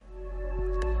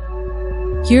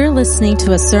You're listening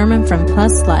to a sermon from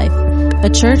Plus Life, a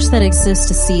church that exists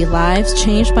to see lives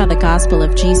changed by the gospel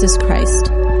of Jesus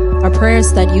Christ. Our prayer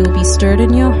is that you will be stirred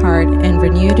in your heart and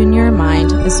renewed in your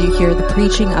mind as you hear the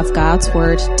preaching of God's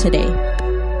word today. Go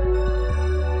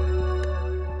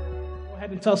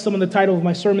ahead and tell someone the title of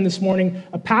my sermon this morning,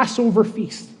 A Passover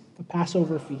Feast. A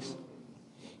Passover Feast.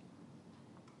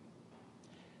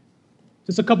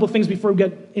 Just a couple of things before we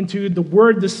get into the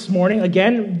word this morning.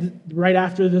 Again, right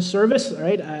after the service,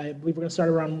 right? I believe we're going to start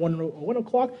around 1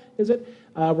 o'clock, is it?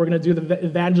 We're going to do the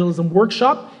evangelism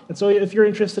workshop. And so if you're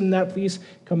interested in that, please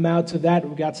come out to that.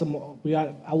 We got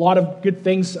a lot of good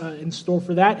things in store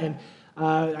for that. And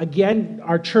again,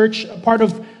 part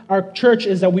of our church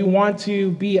is that we want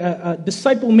to be a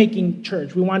disciple-making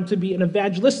church. We want to be an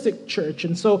evangelistic church.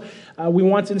 And so we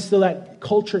want to instill that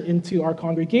culture into our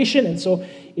congregation. And so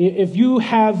if you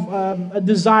have a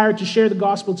desire to share the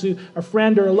gospel to a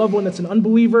friend or a loved one that's an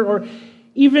unbeliever, or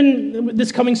even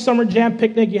this coming summer jam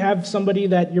picnic, you have somebody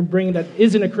that you're bringing that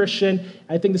isn't a Christian,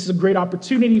 I think this is a great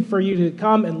opportunity for you to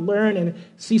come and learn and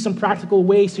see some practical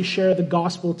ways to share the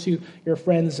gospel to your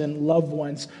friends and loved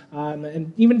ones,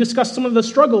 and even discuss some of the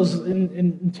struggles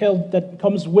entailed that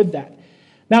comes with that.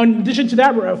 Now, in addition to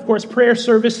that, of course, prayer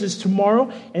service is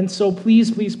tomorrow, and so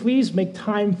please make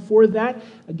time for that.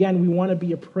 Again, we want to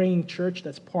be a praying church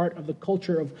that's part of the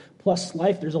culture of Plus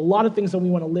Life. There's a lot of things that we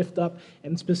want to lift up,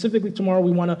 and specifically tomorrow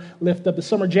we want to lift up the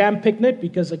Summer Jam Picnic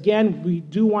because, again, we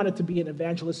do want it to be an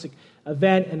evangelistic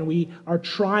event, and we are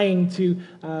trying to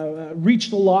reach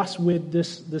the lost with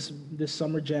this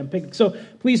Summer Jam Picnic. So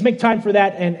please make time for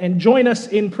that and join us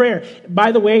in prayer.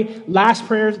 By the way, last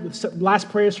prayer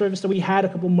service that we had a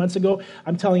couple months ago,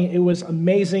 I'm telling you, it was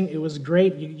amazing. It was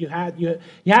great. You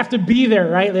have to be there,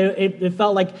 right? It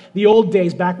felt like the old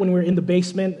days back when we were in the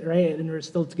basement, right? And we were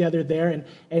still together there, and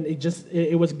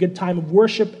it was a good time of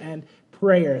worship and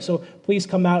prayer. So please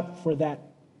come out for that.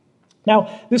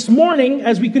 Now, this morning,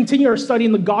 as we continue our study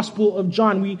in the Gospel of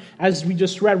John, as we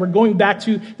just read, we're going back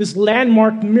to this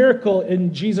landmark miracle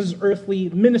in Jesus' earthly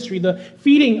ministry, the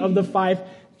feeding of the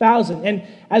 5,000. And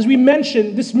as we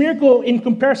mentioned, this miracle, in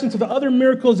comparison to the other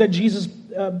miracles that Jesus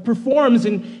performs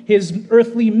in his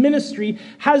earthly ministry,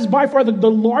 has by far the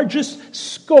largest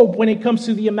scope when it comes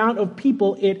to the amount of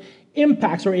people it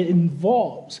impacts or it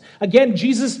involves. Again,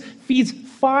 Jesus feeds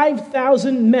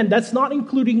 5,000 men. That's not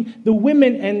including the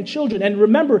women and children. And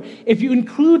remember, if you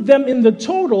include them in the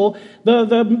total,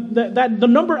 the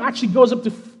number actually goes up to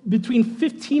between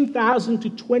 15,000 to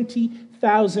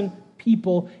 20,000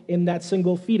 people in that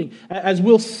single feeding. As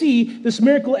we'll see, this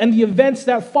miracle and the events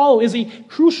that follow is a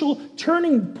crucial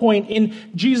turning point in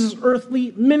Jesus'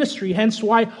 earthly ministry, hence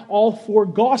why all four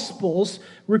Gospels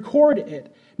record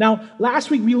it. Now,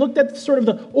 last week we looked at sort of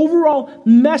the overall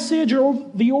message or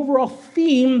the overall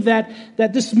theme that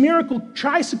this miracle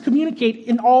tries to communicate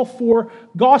in all four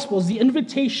Gospels. The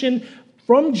invitation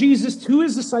from Jesus to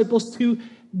his disciples to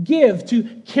give, to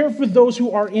care for those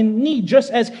who are in need.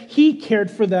 Just as he cared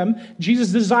for them, Jesus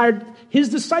desired his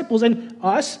disciples and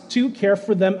us to care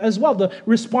for them as well. The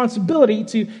responsibility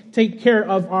to take care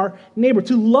of our neighbor,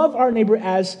 to love our neighbor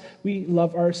as we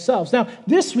love ourselves. Now,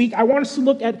 this week, I want us to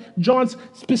look at John's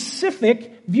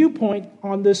specific viewpoint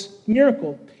on this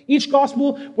miracle. Each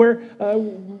gospel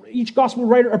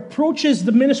writer approaches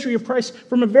the ministry of Christ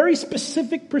from a very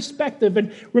specific perspective.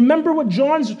 And remember what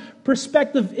John's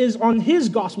perspective is on his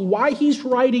gospel, why he's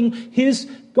writing his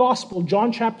gospel.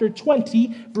 John chapter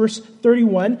 20, verse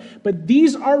 31. But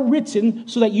these are written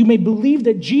so that you may believe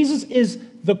that Jesus is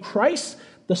the Christ,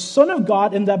 the Son of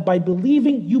God, and that by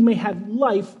believing you may have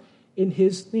life in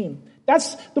his name.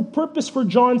 That's the purpose for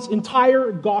John's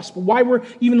entire gospel, why we're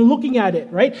even looking at it,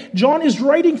 right? John is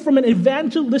writing from an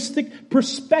evangelistic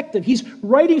perspective. He's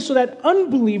writing so that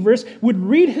unbelievers would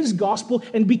read his gospel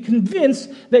and be convinced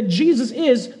that Jesus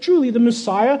is truly the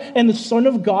Messiah and the Son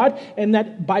of God, and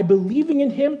that by believing in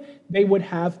him, they would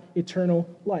have eternal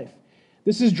life.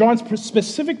 This is John's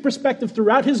specific perspective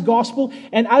throughout his gospel,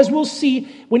 and as we'll see,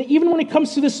 even when it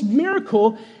comes to this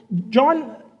miracle,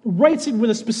 John writes it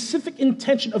with a specific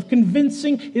intention of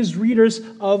convincing his readers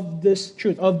of this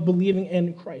truth, of believing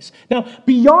in Christ. Now,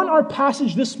 beyond our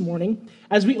passage this morning,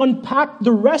 as we unpack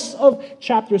the rest of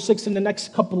chapter 6 in the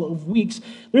next couple of weeks,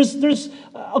 there's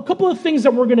a couple of things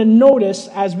that we're going to notice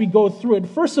as we go through it.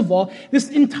 First of all, this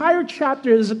entire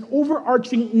chapter is an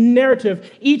overarching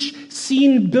narrative, each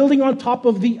scene building on top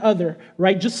of the other,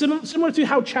 right? Just similar to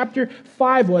how chapter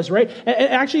 5 was, right?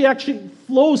 It actually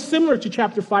flows similar to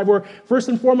chapter 5, where first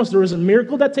and foremost there is a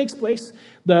miracle that takes place.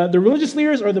 The religious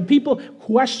leaders or the people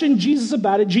question Jesus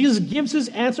about it. Jesus gives his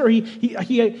answer.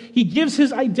 He gives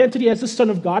his identity as the Son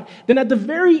of God. Then at the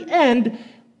very end,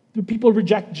 the people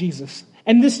reject Jesus.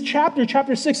 And this chapter,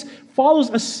 chapter 6, follows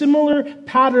a similar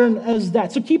pattern as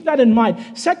that. So keep that in mind.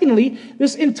 Secondly,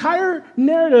 this entire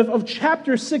narrative of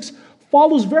chapter 6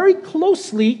 follows very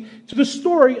closely to the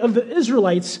story of the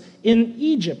Israelites in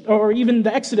Egypt, or even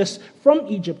the Exodus from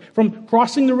Egypt, from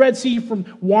crossing the Red Sea, from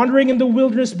wandering in the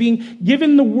wilderness, being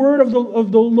given the word of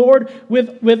the Lord, with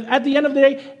at the end of the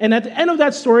day, and at the end of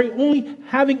that story, only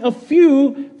having a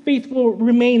few faithful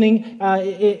remaining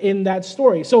in that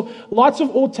story. So lots of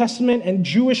Old Testament and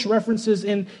Jewish references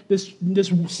in this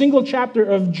single chapter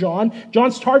of John.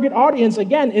 John's target audience,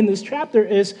 again, in this chapter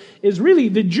is really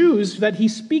the Jews that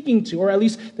he's speaking to, or at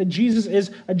least that Jesus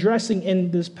is addressing in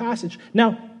this passage.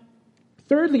 Now,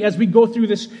 thirdly, as we go through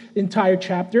this entire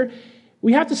chapter,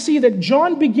 we have to see that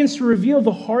John begins to reveal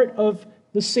the heart of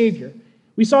the Savior.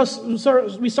 We saw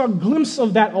a glimpse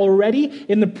of that already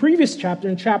in the previous chapter,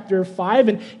 in chapter 5,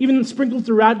 and even sprinkled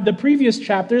throughout the previous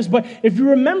chapters. But if you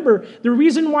remember, the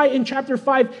reason why in chapter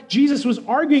 5 Jesus was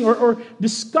arguing or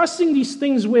discussing these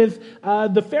things with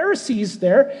the Pharisees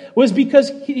there was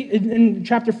because in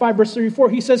chapter 5, verse 34,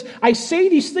 he says, "I say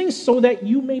these things so that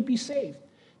you may be saved."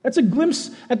 That's a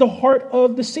glimpse at the heart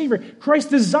of the Savior.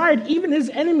 Christ desired even his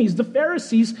enemies, the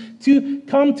Pharisees, to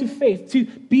come to faith, to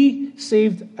be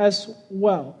saved as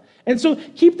well. And so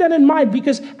keep that in mind,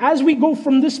 because as we go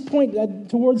from this point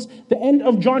towards the end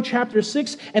of John chapter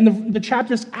 6 and the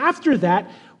chapters after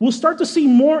that, we'll start to see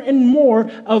more and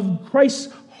more of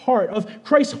Christ's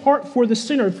heart for the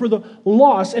sinner, for the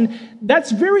lost. And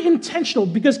that's very intentional,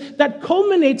 because that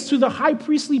culminates to the high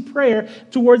priestly prayer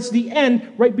towards the end,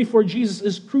 right before Jesus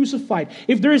is crucified.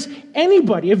 If there's any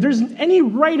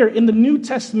writer in the New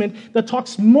Testament that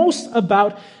talks most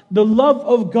about the love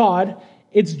of God,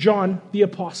 it's John the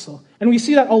Apostle. And we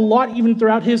see that a lot even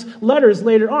throughout his letters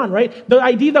later on, right? The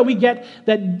idea that we get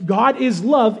that God is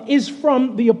love is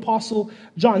from the Apostle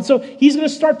John. So he's going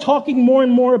to start talking more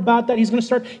and more about that. He's going to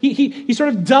start, he sort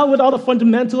of dealt with all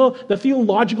the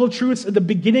theological truths at the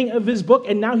beginning of his book,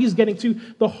 and now he's getting to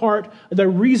the heart, the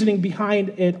reasoning behind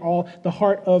it all, the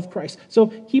heart of Christ. So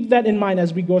keep that in mind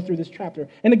as we go through this chapter.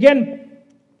 And again,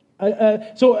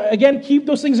 keep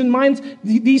those things in mind.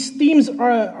 These themes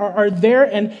are there,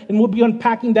 and we'll be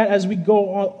unpacking that as we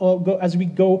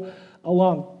go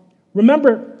along.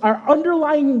 Remember, our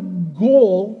underlying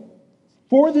goal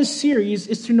for this series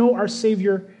is to know our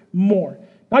Savior more.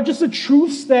 Not just the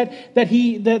truths that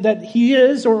he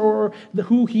is or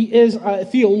who he is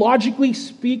theologically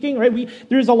speaking, right?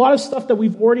 There's a lot of stuff that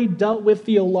we've already dealt with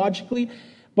theologically,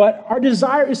 but our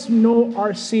desire is to know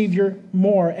our Savior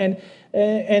more.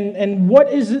 And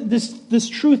what is this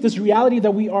truth, this reality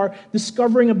that we are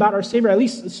discovering about our Savior, at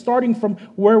least starting from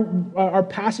where our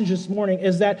passage this morning,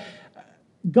 is that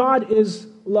God is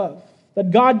love,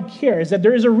 that God cares, that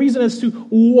there is a reason as to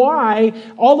why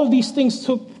all of these things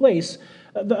took place.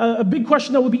 A big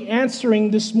question that we'll be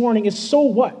answering this morning is, so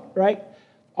what, right?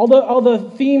 All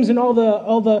the themes and all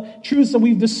the truths that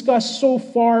we've discussed so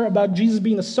far about Jesus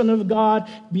being the Son of God,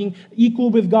 being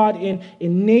equal with God in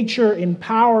nature, in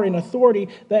power, in authority,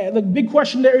 the big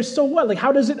question there is, so what? Like,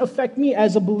 how does it affect me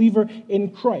as a believer in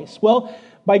Christ? Well,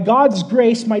 by God's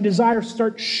grace, my desire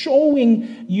starts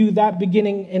showing you that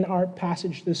beginning in our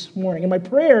passage this morning. And my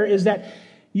prayer is that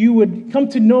you would come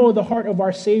to know the heart of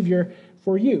our Savior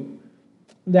for you,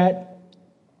 that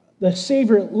the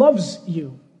Savior loves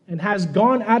you, and has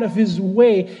gone out of his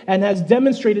way and has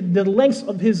demonstrated the lengths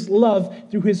of his love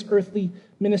through his earthly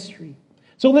ministry.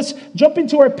 So let's jump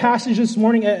into our passage this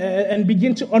morning and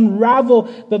begin to unravel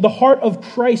the heart of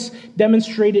Christ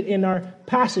demonstrated in our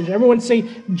passage. Everyone say,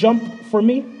 jump for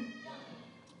me.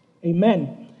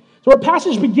 Amen. So our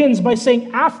passage begins by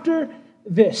saying, after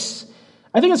this.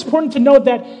 I think it's important to note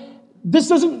that this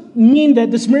doesn't mean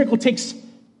that this miracle takes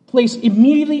place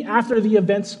immediately after the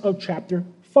events of chapter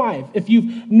 5. If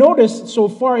you've noticed so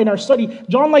far in our study,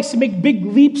 John likes to make big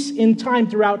leaps in time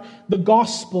throughout the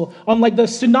gospel. Unlike the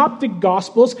synoptic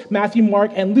gospels, Matthew,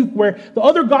 Mark, and Luke, where the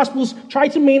other gospels try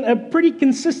to maintain a pretty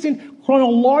consistent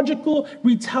chronological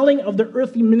retelling of the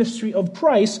earthly ministry of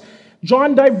Christ,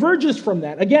 John diverges from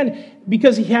that. Again,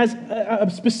 because he has a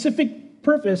specific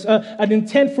purpose, an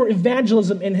intent for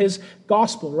evangelism in his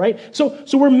gospel, right? So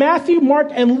where Matthew, Mark,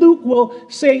 and Luke will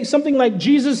say something like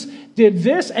Jesus did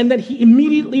this and then he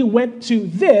immediately went to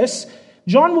this,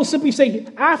 John will simply say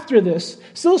after this,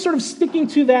 still sort of sticking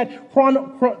to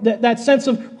that sense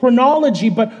of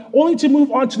chronology, but only to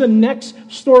move on to the next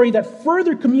story that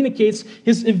further communicates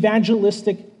his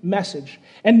evangelistic message.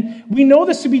 And we know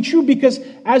this to be true because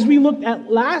as we looked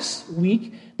at last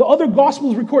week, the other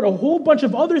Gospels record a whole bunch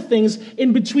of other things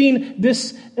in between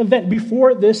this event,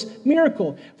 before this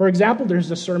miracle. For example, there's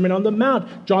the Sermon on the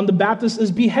Mount. John the Baptist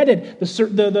is beheaded.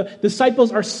 The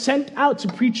disciples are sent out to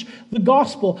preach the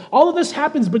gospel. All of this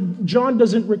happens, but John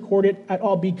doesn't record it at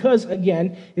all because,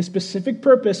 again, his specific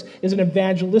purpose is an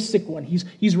evangelistic one.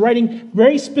 He's writing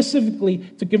very specifically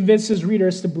to convince his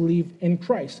readers to believe in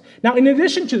Christ. Now, in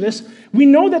addition to this, we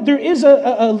know that there is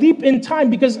a leap in time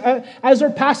because as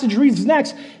our passage reads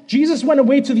next, Jesus went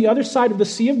away to the other side of the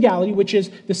Sea of Galilee, which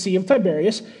is the Sea of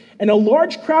Tiberias, and a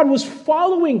large crowd was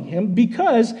following him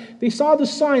because they saw the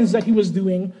signs that he was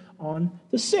doing on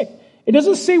the sick. It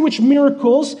doesn't say which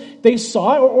miracles they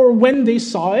saw or when they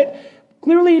saw it.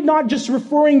 Clearly not just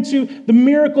referring to the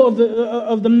miracle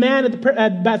of the man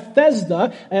at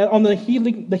Bethesda on the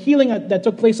healing that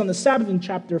took place on the Sabbath in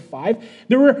chapter 5.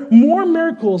 There were more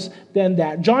miracles than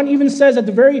that. John even says at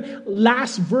the very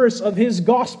last verse of his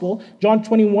gospel, John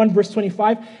 21, verse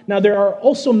 25, now there are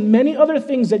also many other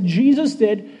things that Jesus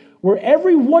did, were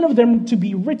every one of them to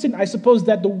be written, I suppose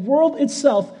that the world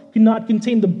itself could not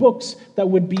contain the books that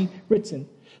would be written.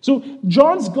 So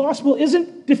John's gospel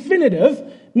isn't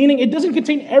definitive, meaning it doesn't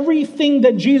contain everything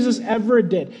that Jesus ever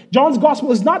did. John's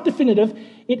gospel is not definitive,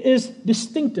 it is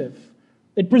distinctive.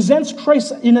 It presents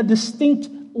Christ in a distinct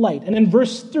light. And in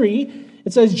verse 3,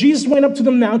 it says, Jesus went up to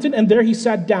the mountain, and there he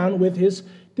sat down with his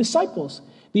disciples.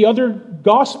 The other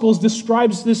Gospels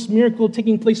describes this miracle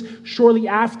taking place shortly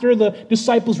after the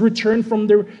disciples return from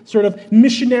their sort of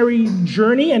missionary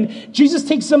journey, and Jesus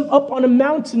takes them up on a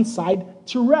mountainside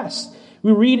to rest.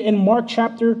 We read in Mark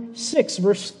chapter 6,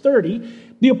 verse 30,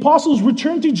 the apostles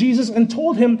returned to Jesus and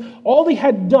told him all they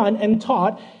had done and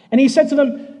taught, and he said to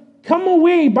them, come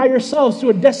away by yourselves to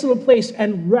a desolate place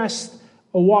and rest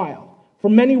a while. For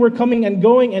many were coming and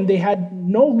going, and they had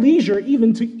no leisure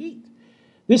even to eat.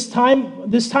 This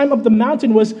time up the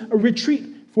mountain was a retreat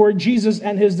for Jesus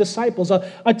and his disciples,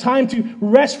 a time to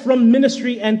rest from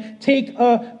ministry and take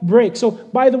a break. So,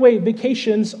 by the way,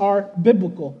 vacations are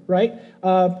biblical, right?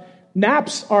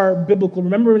 Naps are biblical.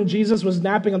 Remember when Jesus was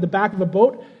napping on the back of a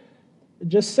boat?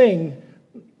 Just saying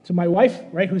to my wife,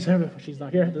 right? She's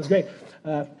not here. That's great.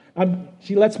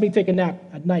 She lets me take a nap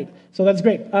at night. So that's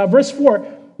great. Verse 4,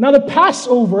 now the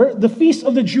Passover, the feast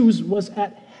of the Jews, was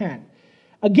at hand.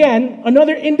 Again,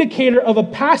 another indicator of a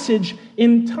passage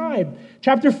in time.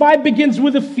 Chapter 5 begins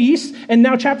with a feast, and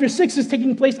now chapter 6 is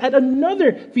taking place at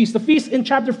another feast. The feast in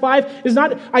chapter 5 is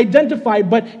not identified,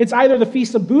 but it's either the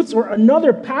Feast of Booths or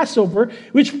another Passover,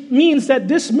 which means that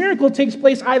this miracle takes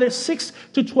place either 6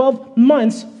 to 12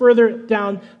 months further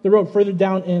down the road, further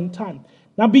down in time.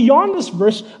 Now, beyond this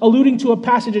verse, alluding to a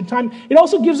passage in time, it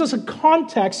also gives us a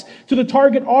context to the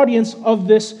target audience of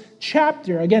this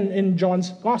chapter, again, in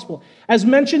John's gospel. As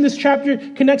mentioned, this chapter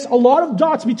connects a lot of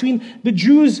dots between the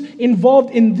Jews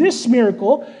involved in this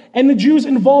miracle and the Jews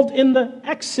involved in the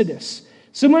Exodus.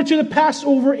 Similar to the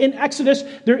Passover in Exodus,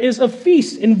 there is a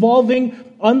feast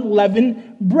involving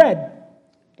unleavened bread.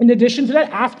 In addition to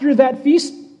that, after that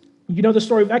feast, you know the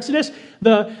story of Exodus,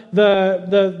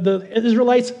 the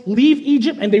Israelites leave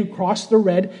Egypt and they cross the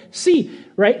Red Sea,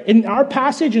 right? In our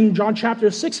passage in John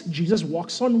chapter 6, Jesus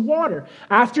walks on water.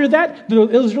 After that, the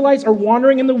Israelites are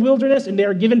wandering in the wilderness and they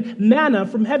are given manna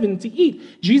from heaven to eat.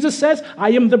 Jesus says,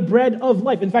 I am the bread of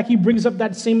life. In fact, he brings up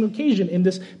that same occasion in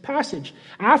this passage.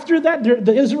 After that,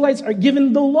 the Israelites are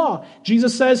given the law.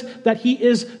 Jesus says that he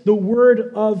is the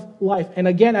word of life. And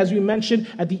again, as we mentioned,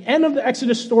 at the end of the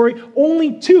Exodus story,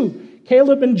 only two,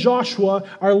 Caleb and Joshua,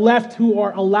 are left who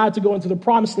are allowed to go into the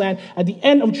promised land. At the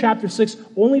end of chapter 6,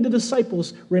 only the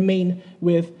disciples remain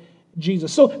with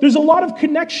Jesus. So there's a lot of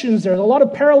connections there, a lot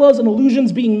of parallels and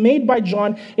allusions being made by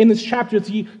John in this chapter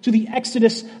to the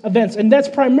Exodus events. And that's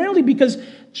primarily because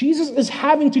Jesus is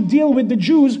having to deal with the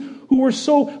Jews who were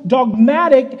so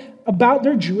dogmatic about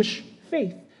their Jewish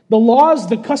faith. The laws,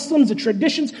 the customs, the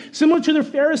traditions, similar to the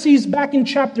Pharisees back in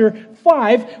chapter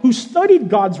 5, who studied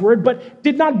God's word but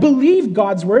did not believe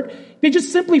God's word. They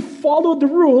just simply followed the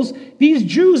rules. These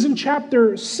Jews in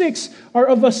chapter 6 are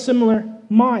of a similar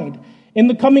mind. In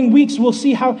the coming weeks, we'll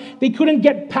see how they couldn't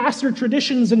get past their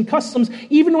traditions and customs,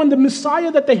 even when the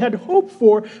Messiah that they had hoped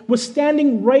for was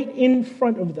standing right in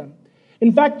front of them.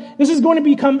 In fact, this is going to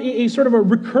become a sort of a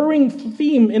recurring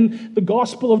theme in the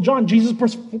Gospel of John. Jesus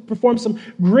performs some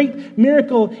great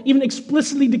miracle, even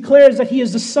explicitly declares that he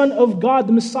is the Son of God,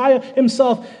 the Messiah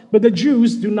himself, but the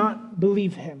Jews do not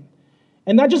believe him.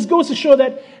 And that just goes to show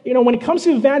that, when it comes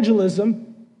to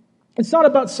evangelism, it's not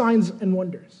about signs and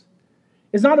wonders.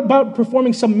 It's not about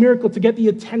performing some miracle to get the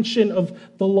attention of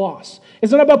the lost.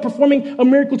 It's not about performing a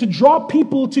miracle to draw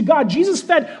people to God. Jesus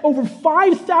fed over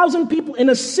 5,000 people in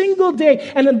a single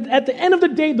day, and at the end of the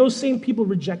day, those same people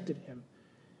rejected him.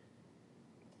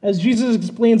 As Jesus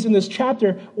explains in this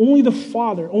chapter, only the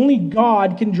Father, only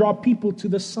God can draw people to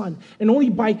the Son, and only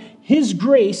by his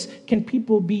grace can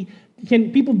people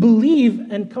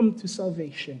believe and come to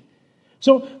salvation.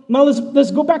 So now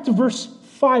let's go back to verse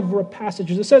 5 of our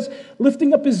passages. It says,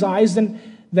 lifting up his eyes then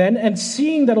and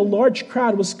seeing that a large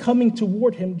crowd was coming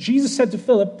toward him, Jesus said to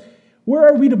Philip, where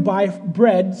are we to buy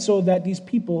bread so that these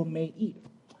people may eat?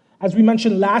 As we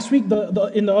mentioned last week in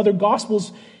the other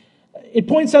Gospels, it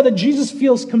points out that Jesus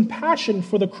feels compassion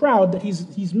for the crowd that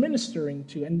he's ministering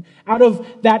to. And out of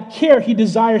that care, he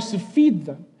desires to feed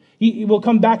them. He will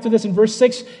come back to this in verse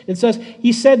 6. It says,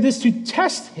 he said this to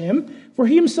test him, for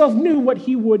he himself knew what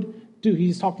he would do.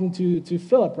 He's talking to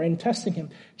Philip, right, and testing him.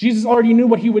 Jesus already knew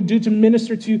what he would do to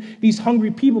minister to these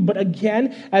hungry people. But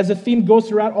again, as the theme goes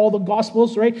throughout all the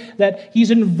Gospels, right, that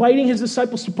he's inviting his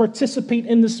disciples to participate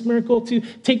in this miracle, to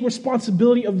take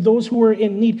responsibility of those who are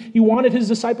in need. He wanted his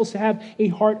disciples to have a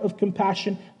heart of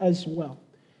compassion as well.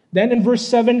 Then in verse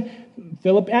 7,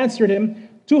 Philip answered him,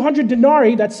 200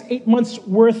 denarii, that's 8 months'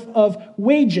 worth of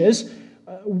wages,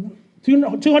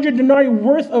 200 denarii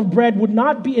worth of bread would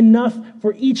not be enough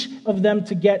for each of them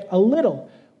to get a little.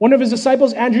 One of his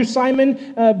disciples, Andrew,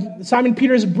 Simon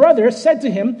Peter's brother, said to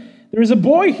him, there is a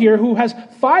boy here who has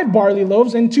 5 barley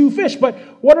loaves and 2 fish, but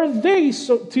what are they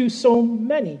to so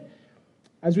many?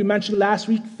 As we mentioned last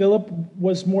week, Philip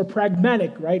was more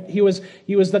pragmatic, right? He was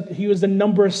the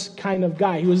numbers kind of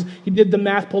guy. He did the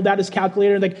math, pulled out his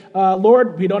calculator, like,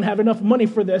 Lord, we don't have enough money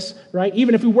for this, right?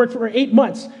 Even if we work for 8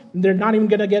 months, they're not even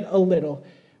going to get a little.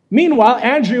 Meanwhile,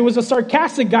 Andrew was a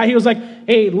sarcastic guy. He was like,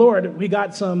 hey, Lord, we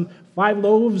got some 5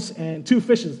 loaves and 2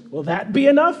 fishes. Will that be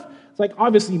enough? It's like,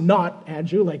 obviously not,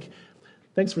 Andrew. Like,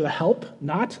 thanks for the help.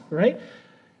 Not, right?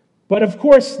 But of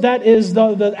course, that is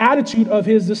the attitude of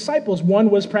his disciples. One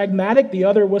was pragmatic, the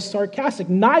other was sarcastic.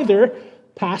 Neither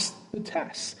passed the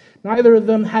test. Neither of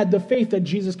them had the faith that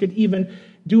Jesus could even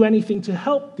do anything to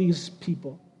help these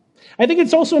people. I think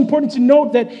it's also important to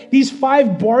note that these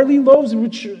 5 barley loaves,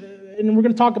 and we're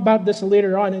going to talk about this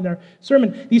later on in our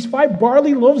sermon, these 5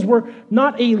 barley loaves were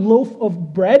not a loaf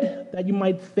of bread that you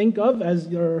might think of as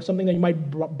or something that you might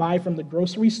buy from the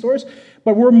grocery stores,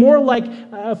 but were more like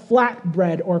flat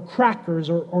bread or crackers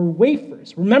or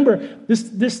wafers. Remember,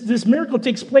 this miracle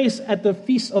takes place at the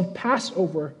Feast of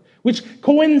Passover, which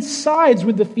coincides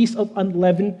with the Feast of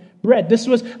Unleavened Bread. This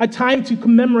was a time to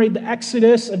commemorate the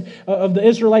exodus of the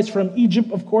Israelites from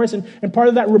Egypt, of course, and part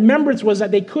of that remembrance was that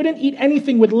they couldn't eat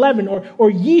anything with leaven or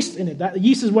yeast in it. That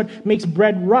yeast is what makes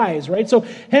bread rise, right? So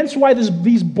hence why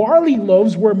these barley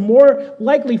loaves were more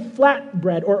likely flat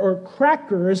bread or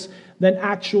crackers than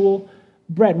actual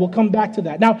bread. We'll come back to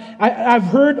that. Now, I've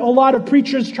heard a lot of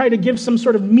preachers try to give some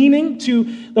sort of meaning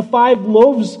to the 5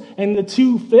 loaves and the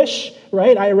 2 fish,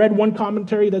 right? I read one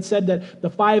commentary that said that the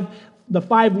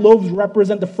five loaves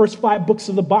represent the first 5 books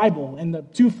of the Bible, and the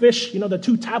 2 fish, the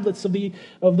 2 tablets of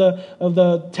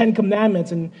the 10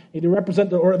 Commandments, and they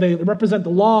represent the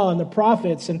law and the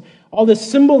prophets and all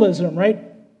this symbolism, right?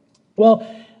 Well,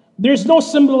 there's no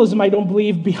symbolism, I don't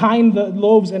believe, behind the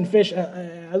loaves and fish,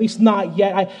 at least not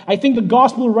yet. I think the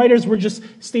gospel writers were just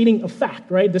stating a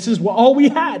fact, right? This is all we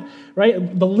had,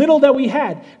 right? The little that we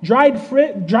had. Dried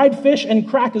fish and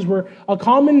crackers were a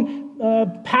common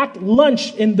packed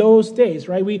lunch in those days,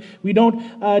 right? We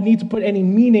don't need to put any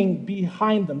meaning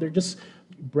behind them. They're just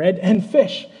bread and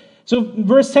fish. So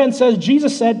verse 10 says,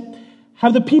 Jesus said,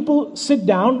 have the people sit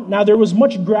down. Now there was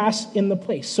much grass in the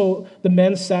place. So the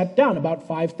men sat down, about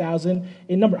 5,000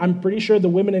 in number. I'm pretty sure the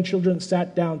women and children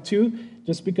sat down too,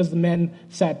 just because the men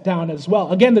sat down as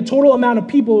well. Again, the total amount of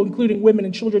people, including women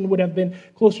and children, would have been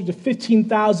closer to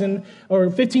 15,000 or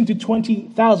 15 to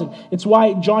 20,000. It's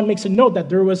why John makes a note that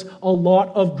there was a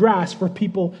lot of grass for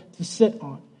people to sit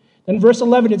on. Then verse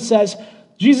 11, it says,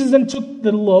 Jesus then took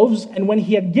the loaves, and when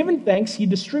he had given thanks, he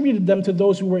distributed them to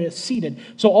those who were seated,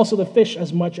 so also the fish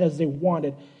as much as they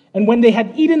wanted. And when they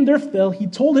had eaten their fill, he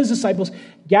told his disciples,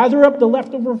 gather up the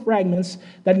leftover fragments,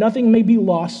 that nothing may be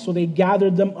lost. So they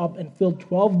gathered them up and filled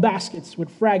 12 baskets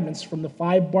with fragments from the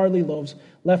 5 barley loaves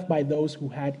left by those who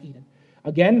had eaten.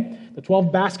 Again, the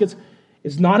 12 baskets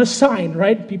is not a sign,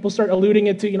 right? People start alluding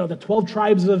it to, the 12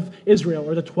 tribes of Israel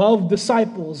or the 12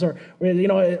 disciples or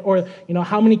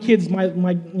how many kids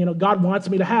my God wants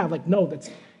me to have. Like, no,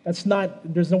 There's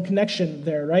no connection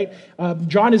there, right?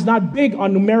 John is not big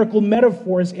on numerical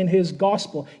metaphors in his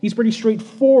gospel. He's pretty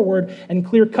straightforward and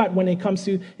clear-cut when it comes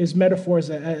to his metaphors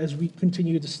as we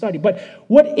continue to study. But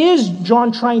what is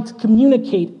John trying to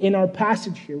communicate in our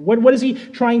passage here? What is he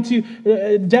trying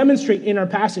to demonstrate in our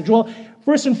passage? Well,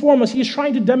 first and foremost, he's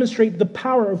trying to demonstrate the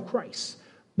power of Christ.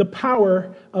 The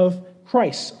power of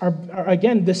Christ.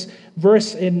 Again, this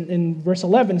verse in verse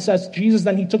 11 says, Jesus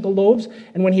then he took the loaves,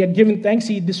 and when he had given thanks,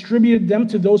 he distributed them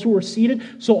to those who were seated,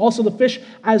 so also the fish,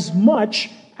 as much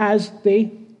as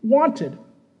they wanted.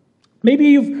 Maybe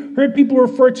you've heard people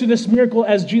refer to this miracle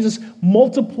as Jesus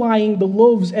multiplying the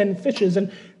loaves and fishes,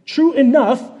 and true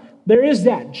enough, there is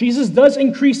that. Jesus does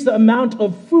increase the amount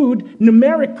of food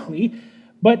numerically,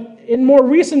 but in more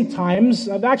recent times,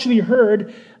 I've actually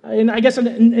heard, and I guess in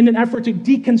an effort to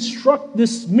deconstruct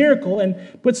this miracle and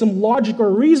put some logic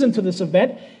or reason to this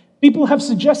event, people have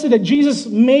suggested that Jesus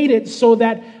made it so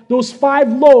that those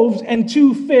 5 loaves and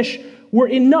 2 fish were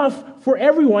enough for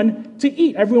everyone to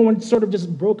eat. Everyone sort of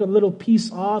just broke a little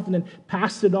piece off and then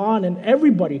passed it on, and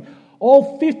everybody,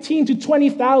 all 15 to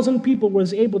 20,000 people,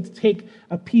 was able to take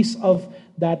a piece of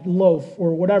that loaf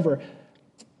or whatever.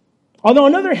 Although,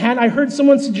 on the other hand, I heard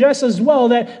someone suggest as well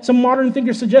that some modern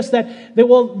thinkers suggest that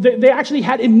they actually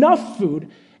had enough food.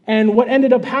 And what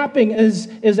ended up happening is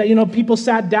that, people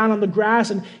sat down on the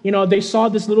grass and, they saw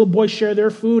this little boy share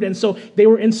their food. And so they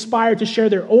were inspired to share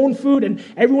their own food. And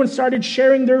everyone started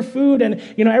sharing their food. And,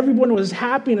 everyone was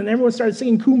happy. And everyone started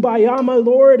singing, "Kumbaya, my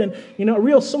Lord." And, a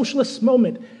real socialist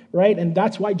moment, right? And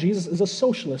that's why Jesus is a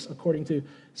socialist, according to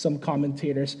some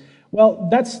commentators. Well,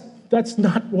 that's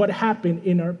not what happened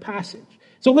in our passage.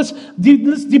 So let's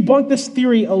debunk this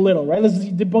theory a little, right? Let's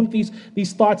debunk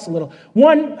these thoughts a little.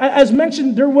 One, as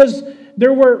mentioned,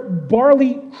 there were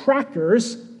barley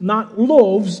crackers, not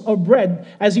loaves of bread,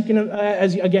 as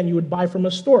you would buy from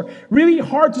a store. Really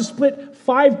hard to split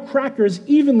 5 crackers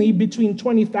evenly between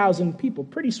 20,000 people.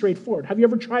 Pretty straightforward. Have you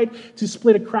ever tried to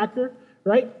split a cracker?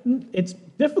 Right? It's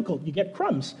difficult. You get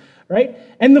crumbs, right?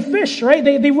 And the fish, right?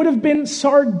 They would have been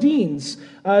sardines,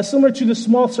 similar to the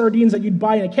small sardines that you'd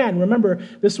buy in a can. Remember,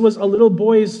 this was a little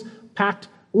boy's packed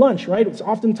lunch, right? It's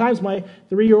oftentimes my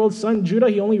 3-year-old son, Judah,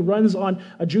 he only runs on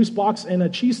a juice box and a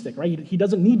cheese stick, right? He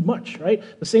doesn't need much, right?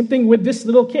 The same thing with this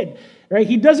little kid, right?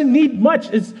 He doesn't need much.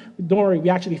 Don't worry, we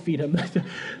actually feed him.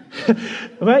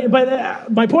 But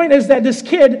my point is that this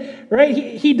kid, right,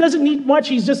 he doesn't need much.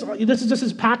 This is just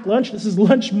his packed lunch. This is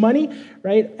lunch money,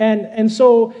 right? And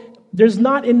so there's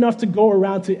not enough to go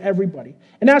around to everybody.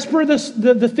 And as per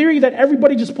the theory that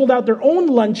everybody just pulled out their own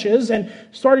lunches and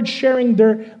started sharing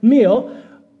their meal,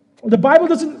 the Bible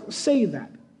doesn't say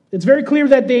that. It's very clear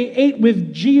that they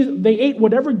ate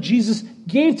whatever Jesus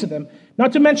gave to them.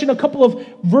 Not to mention a couple of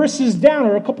verses down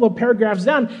or a couple of paragraphs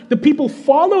down, the people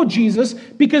followed Jesus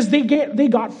because they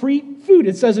got free food.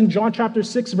 It says in John chapter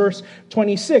 6, verse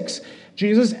 26,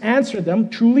 Jesus answered them,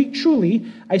 "Truly, truly,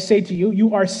 I say to you,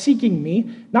 you are seeking me,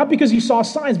 not because you saw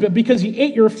signs, but because you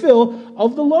ate your fill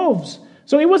of the loaves."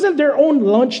 So it wasn't their own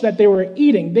lunch that they were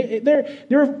eating.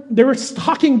 They were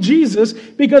stalking Jesus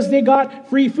because they got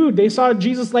free food. They saw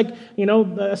Jesus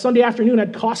Sunday afternoon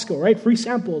at Costco, right? Free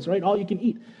samples, right? All you can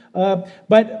eat.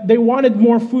 But they wanted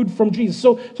more food from Jesus.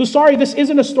 So sorry, this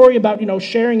isn't a story about,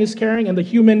 sharing is caring and the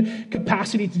human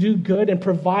capacity to do good and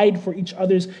provide for each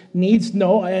other's needs.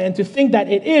 No, and to think that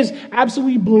it is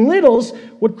absolutely belittles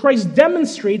what Christ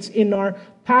demonstrates in our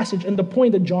passage and the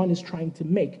point that John is trying to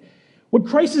make. What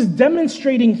Christ is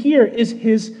demonstrating here is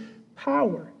his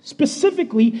power,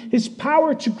 specifically his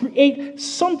power to create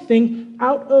something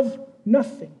out of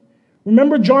nothing.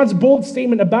 Remember John's bold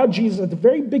statement about Jesus at the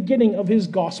very beginning of his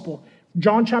gospel,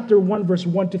 John chapter 1, verse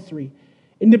 1 to 3.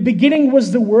 In the beginning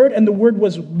was the Word, and the Word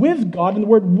was with God, and the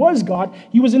Word was God.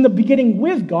 He was in the beginning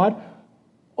with God.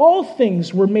 All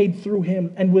things were made through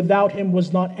him, and without him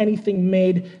was not anything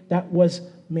made that was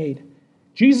made.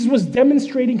 Jesus was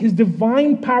demonstrating his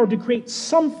divine power to create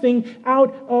something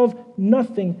out of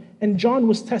nothing, and John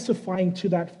was testifying to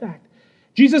that fact.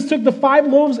 Jesus took the 5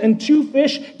 loaves and 2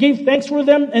 fish, gave thanks for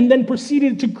them, and then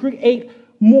proceeded to create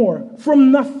more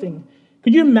from nothing.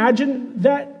 Could you imagine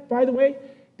that, by the way?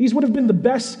 These would have been the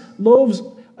best loaves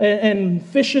and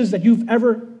fishes that you've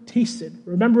ever tasted.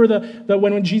 Remember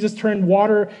when Jesus turned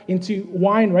water into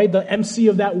wine, right? The MC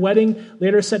of that wedding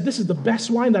later said, "This is the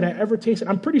best wine that I ever tasted."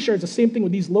 I'm pretty sure it's the same thing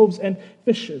with these loaves and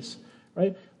fishes,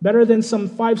 right? Better than some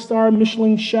 5-star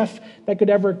Michelin chef that could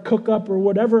ever cook up or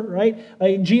whatever, right?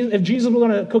 If Jesus was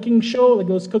on a cooking show, like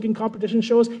those cooking competition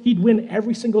shows, he'd win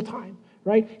every single time,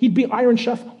 right? He'd be Iron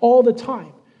Chef all the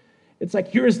time. It's like,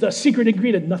 here's the secret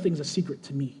ingredient. Nothing's a secret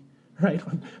to me, right?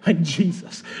 I'm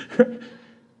Jesus.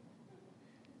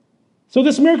 So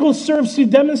this miracle serves to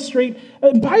demonstrate,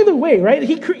 by the way, right,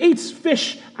 he creates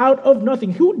fish out of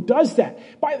nothing. Who does that?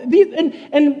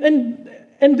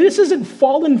 And this isn't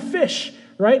fallen fish,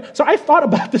 right? So I thought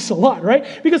about this a lot, right?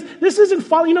 Because this isn't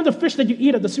fallen, the fish that you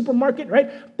eat at the supermarket,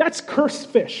 right? That's cursed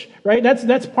fish, right?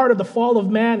 That's part of the fall of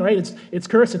man, right? It's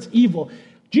cursed, it's evil.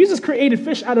 Jesus created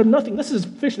fish out of nothing. This is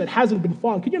fish that hasn't been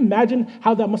fallen. Can you imagine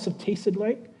how that must have tasted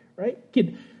like, right? You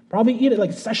could probably eat it like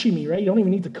sashimi, right? You don't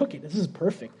even need to cook it. This is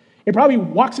perfect. It probably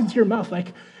walks into your mouth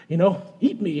like,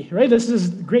 eat me, right? This is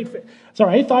great.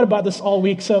 Sorry, I thought about this all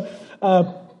week. So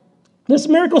this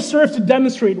miracle serves to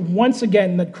demonstrate once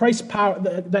again that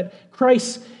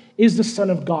Christ is the Son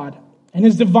of God, and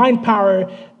his divine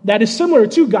power that is similar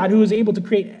to God, who is able to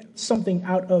create something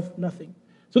out of nothing.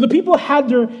 So the people had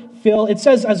their fill, it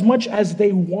says, as much as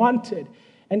they wanted.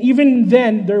 And even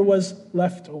then, there was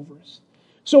leftovers.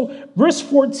 So verse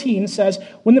 14 says,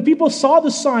 when the people saw the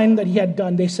sign that he had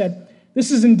done, they said, this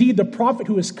is indeed the prophet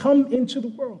who has come into the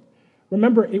world.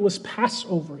 Remember, it was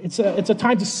Passover. It's a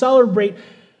time to celebrate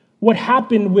what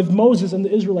happened with Moses and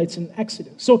the Israelites in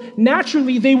Exodus. So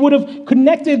naturally, they would have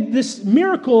connected this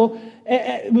miracle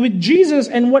with Jesus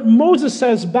and what Moses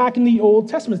says back in the Old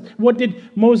Testament. What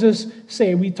did Moses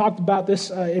say? We talked about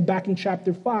this back in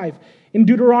chapter 5. In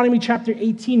Deuteronomy chapter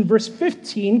 18, verse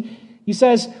 15, he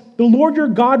says, the Lord your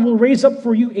God will raise up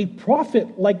for you a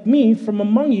prophet like me from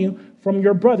among you, from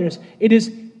your brothers. It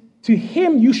is to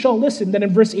him you shall listen. Then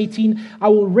in verse 18, I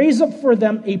will raise up for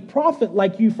them a prophet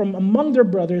like you from among their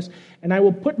brothers, and I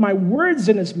will put my words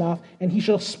in his mouth, and he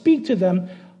shall speak to them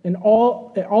in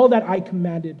all that I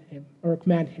command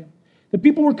him. The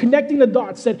people were connecting the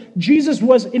dots that Jesus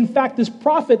was in fact this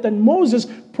prophet that Moses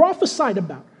prophesied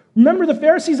about. Remember the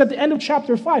Pharisees at the end of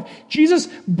chapter 5. Jesus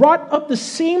brought up the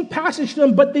same passage to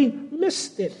them, but they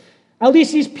missed it. At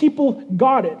least these people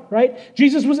got it, right?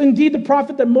 Jesus was indeed the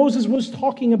prophet that Moses was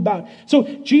talking about. So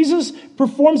Jesus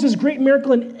performs this great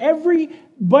miracle, and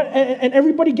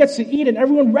everybody gets to eat, and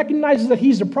everyone recognizes that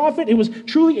he's the prophet. It was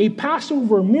truly a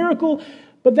Passover miracle,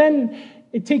 but then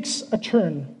it takes a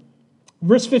turn.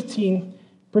 Verse 15,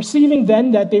 perceiving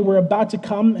then that they were about to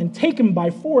come and take him by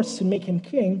force to make him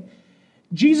king,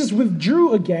 Jesus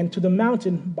withdrew again to the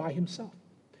mountain by himself.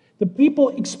 The people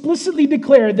explicitly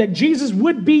declared that Jesus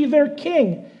would be their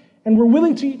king and were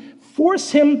willing to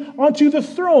force him onto the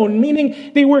throne,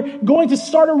 meaning they were going to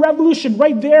start a revolution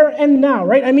right there and now,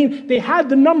 right? I mean, they had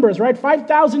the numbers, right?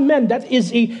 5,000 men. That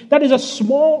is a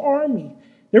small army.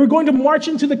 They were going to march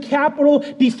into the capital,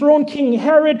 dethrone King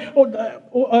Herod,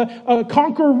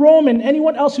 conquer Rome and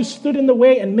anyone else who stood in the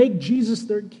way, and make Jesus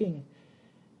their king.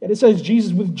 Yet it says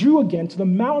Jesus withdrew again to the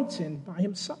mountain by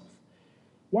himself.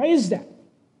 Why is that?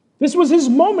 This was his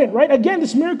moment, right? Again,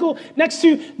 this miracle next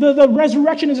to the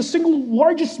resurrection is the single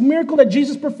largest miracle that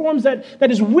Jesus performs that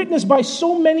is witnessed by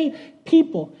so many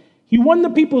people. He won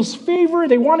the people's favor.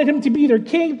 They wanted him to be their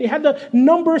king. They had the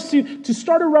numbers to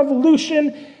start a revolution.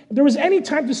 If there was any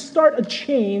time to start a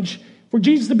change for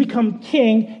Jesus to become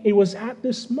king, it was at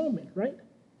this moment, right?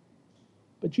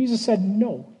 But Jesus said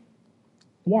no.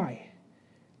 Why?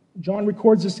 John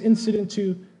records this incident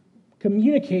to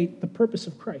communicate the purpose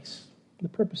of Christ. The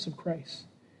purpose of Christ.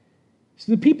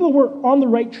 So the people were on the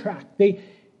right track. They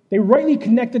rightly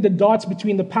connected the dots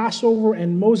between the Passover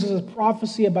and Moses'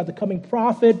 prophecy about the coming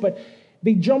prophet, but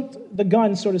they jumped the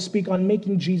gun, so to speak, on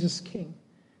making Jesus king.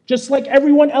 Just like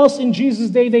everyone else in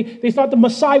Jesus' day, they thought the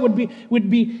Messiah would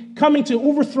be coming to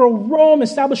overthrow Rome,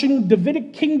 establishing the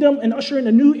Davidic kingdom, and usher in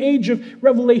a new age of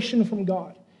revelation from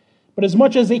God. But as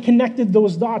much as they connected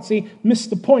those dots, they missed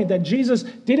the point that Jesus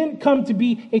didn't come to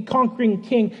be a conquering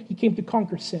king. He came to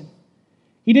conquer sin.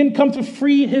 He didn't come to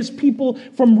free his people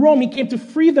from Rome. He came to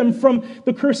free them from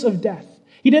the curse of death.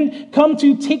 He didn't come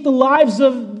to take the lives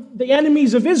of the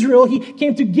enemies of Israel. He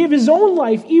came to give his own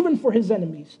life even for his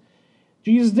enemies.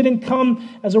 Jesus didn't come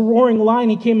as a roaring lion.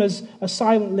 He came as a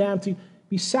silent lamb to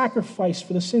be sacrificed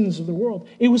for the sins of the world.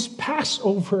 It was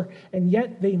Passover, and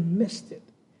yet they missed it.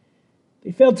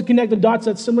 They failed to connect the dots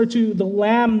that's similar to the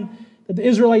lamb that the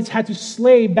Israelites had to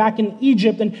slay back in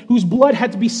Egypt and whose blood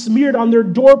had to be smeared on their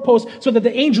doorposts so that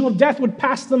the angel of death would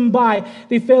pass them by.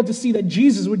 They failed to see that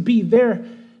Jesus would be their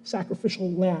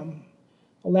sacrificial lamb,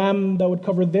 a lamb that would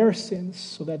cover their sins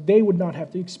so that they would not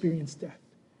have to experience death.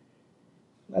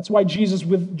 That's why Jesus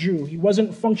withdrew. He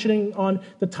wasn't functioning on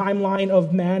the timeline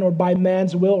of man or by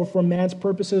man's will or for man's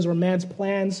purposes or man's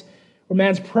plans or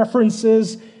man's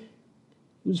preferences.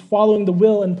 He was following the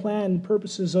will and plan and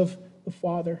purposes of the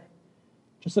Father.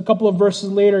 Just a couple of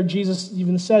verses later, Jesus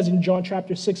even says in John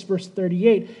chapter 6, verse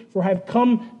 38, "For I have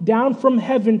come down from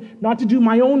heaven not to do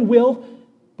my own will,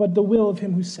 but the will of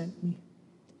him who sent me."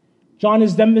 John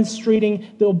is demonstrating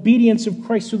the obedience of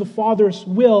Christ to the Father's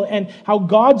will and how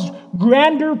God's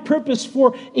grander purpose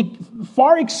for it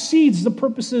far exceeds the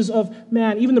purposes of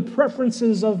man, even the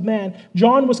preferences of man.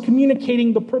 John was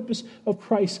communicating the purpose of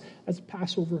Christ as a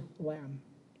Passover lamb.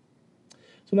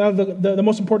 So now the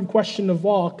most important question of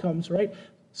all comes, right?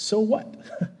 So what?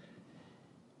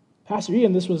 Pastor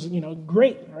Ian, this was,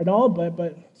 great and all,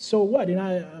 but so what? And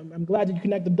I'm glad that you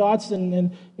connect the dots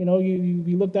and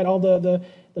you looked at all the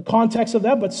context of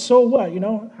that, but so what?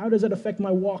 How does it affect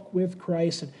my walk with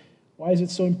Christ? And why is it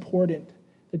so important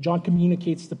that John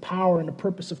communicates the power and the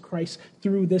purpose of Christ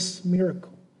through this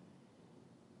miracle?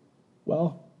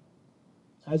 Well,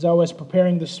 as I was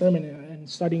preparing this sermon and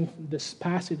studying this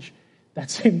passage, that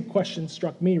same question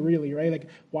struck me really, right? Like,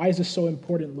 why is this so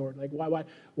important, Lord? Like,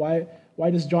 why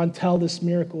does John tell this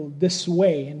miracle this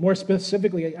way? And more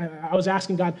specifically, I was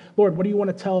asking God, Lord, what do you want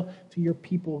to tell to your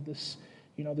people this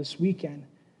weekend?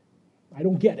 I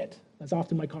don't get it. That's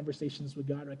often my conversations with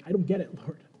God. Like, I don't get it,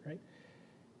 Lord, right?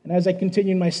 And as I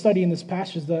continued my study in this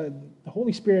passage, the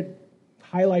Holy Spirit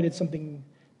highlighted something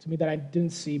to me that I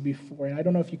didn't see before, and I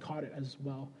don't know if you caught it as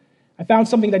well. I found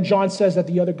something that John says that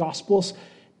the other Gospels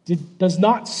does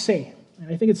not say.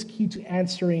 And I think it's key to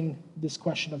answering this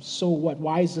question of so what?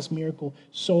 Why is this miracle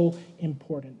so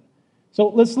important? So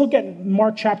let's look at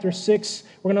Mark chapter 6.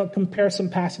 We're going to compare some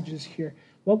passages here.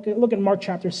 Look at Mark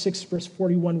chapter 6, verse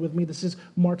 41 with me. This is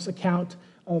Mark's account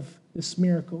of this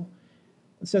miracle.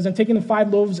 It says, and taking the 5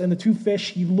 loaves and the 2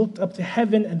 fish, he looked up to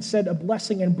heaven and said a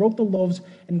blessing and broke the loaves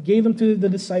and gave them to the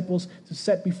disciples to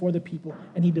set before the people.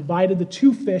 And he divided the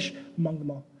 2 fish among them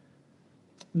all.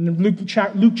 In Luke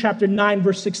chapter 9,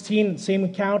 verse 16, same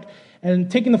account. And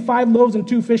taking the 5 loaves and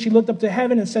 2 fish, he looked up to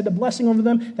heaven and said a blessing over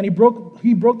them. Then he broke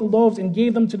the loaves and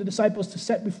gave them to the disciples to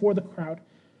set before the crowd.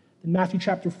 In Matthew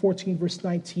chapter 14, verse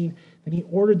 19, then he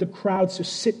ordered the crowds to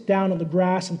sit down on the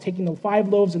grass, and taking the 5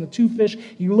 loaves and the 2 fish,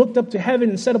 he looked up to heaven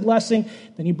and said a blessing.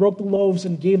 Then he broke the loaves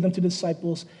and gave them to the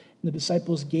disciples, and the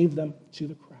disciples gave them to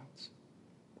the crowds.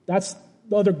 That's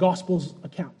the other Gospels'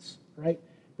 accounts, right?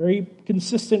 Very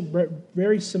consistent,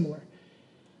 very similar.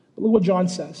 But look what John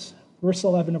says, verse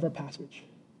 11 of our passage.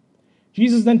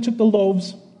 Jesus then took the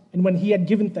loaves, and when he had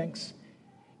given thanks,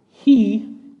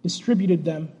 he distributed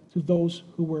them to those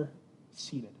who were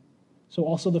seated. So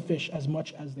also the fish, as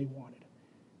much as they wanted.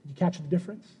 Did you catch the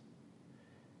difference?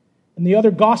 In the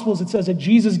other Gospels, it says that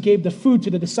Jesus gave the food to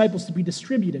the disciples to be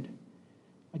distributed.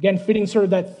 Again, fitting sort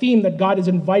of that theme that God is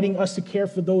inviting us to care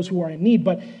for those who are in need.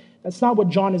 But that's not what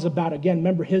John is about. Again,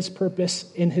 remember, his purpose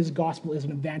in his gospel is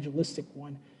an evangelistic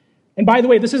one. And by the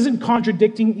way, this isn't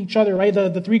contradicting each other, right?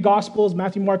 The 3 Gospels,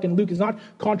 Matthew, Mark, and Luke, is not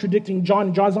contradicting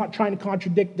John. John's not trying to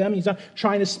contradict them. He's not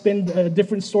trying to spin a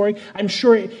different story. I'm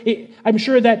sure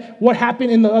that what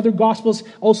happened in the other Gospels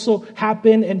also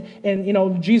happened,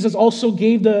 and Jesus also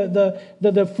gave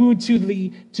the food to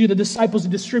the disciples to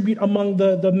distribute among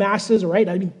the masses, right?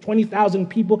 20,000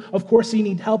 people. Of course, he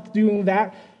need help doing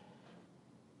that.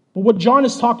 But what John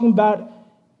is talking about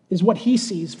is what he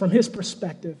sees from his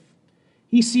perspective.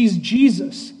 He sees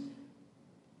Jesus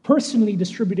personally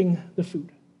distributing the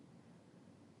food.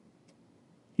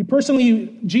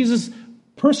 Jesus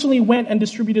personally went and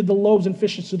distributed the loaves and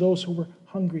fishes to those who were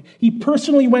hungry. He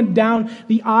personally went down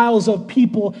the aisles of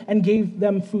people and gave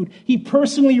them food. He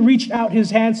personally reached out his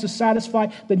hands to satisfy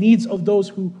the needs of those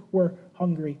who were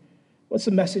hungry. What's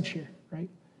the message here, right?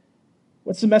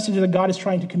 What's the message that God is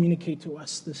trying to communicate to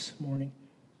us this morning?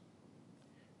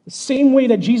 The same way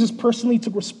that Jesus personally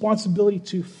took responsibility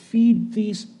to feed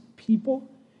these people,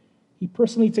 he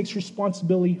personally takes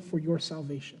responsibility for your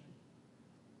salvation.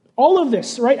 All of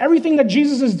this, right? Everything that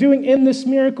Jesus is doing in this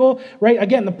miracle, right?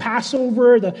 Again, the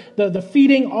Passover, the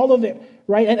feeding, all of it,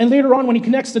 right? And later on, when he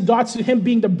connects the dots to him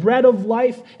being the bread of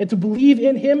life and to believe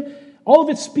in him, all of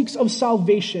it speaks of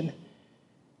salvation.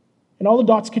 And all the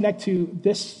dots connect to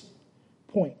this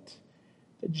point,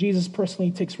 that Jesus personally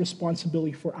takes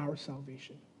responsibility for our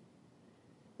salvation.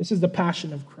 This is the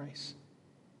passion of Christ.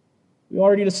 We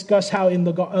already discussed how in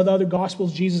the other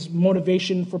Gospels, Jesus'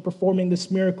 motivation for performing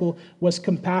this miracle was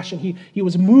compassion. He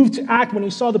was moved to act when he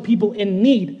saw the people in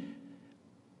need.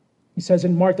 He says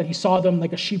in Mark that he saw them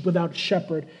like a sheep without a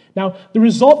shepherd. Now, the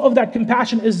result of that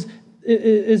compassion is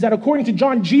that according to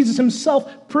John, Jesus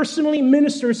himself personally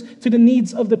ministers to the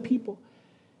needs of the people.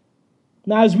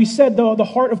 Now, as we said, the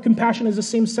heart of compassion is the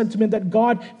same sentiment that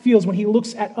God feels when he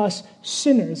looks at us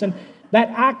sinners. And that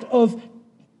act of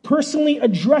personally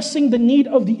addressing the need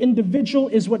of the individual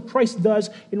is what Christ does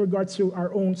in regards to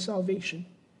our own salvation.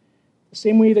 The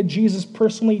same way that Jesus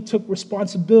personally took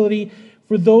responsibility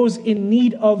for those in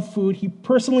need of food. He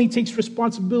personally takes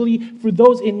responsibility for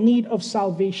those in need of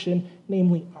salvation,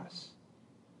 namely us.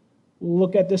 We'll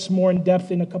look at this more in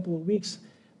depth in a couple of weeks.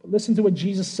 But listen to what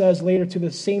Jesus says later to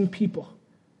the same people.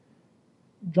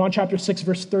 John chapter 6,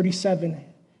 verse 37.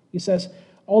 He says,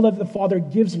 all that the Father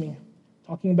gives me,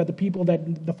 talking about the people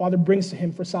that the Father brings to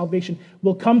him for salvation,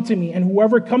 will come to me. And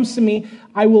whoever comes to me,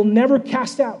 I will never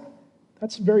cast out.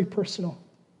 That's very personal.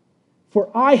 For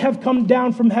I have come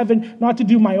down from heaven not to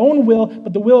do my own will,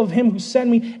 but the will of him who sent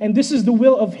me. And this is the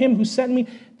will of him who sent me,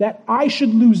 that I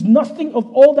should lose nothing of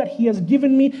all that he has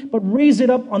given me, but raise it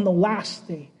up on the last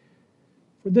day.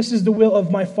 For this is the will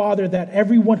of my Father, that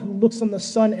everyone who looks on the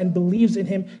Son and believes in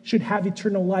him should have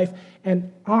eternal life,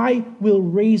 and I will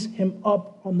raise him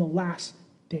up on the last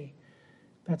day.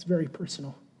 That's very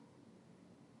personal.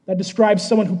 That describes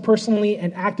someone who personally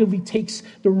and actively takes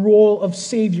the role of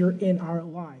Savior in our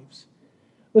lives.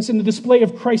 Listen, the display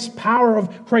of Christ's power,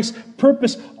 of Christ's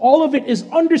purpose, all of it is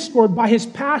underscored by his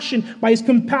passion, by his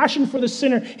compassion for the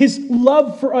sinner, his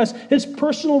love for us, his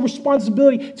personal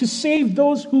responsibility to save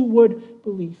those who would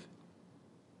believe.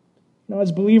 Now,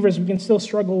 as believers, we can still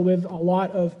struggle with a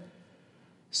lot of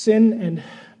sin and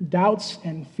doubts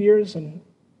and fears, and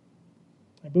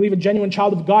I believe a genuine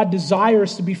child of God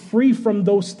desires to be free from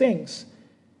those things.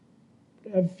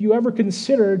 Have you ever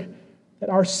considered that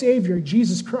our Savior,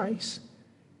 Jesus Christ,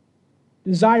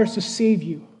 desires to save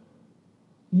you,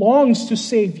 longs to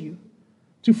save you,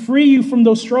 to free you from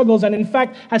those struggles, and in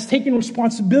fact has taken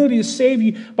responsibility to save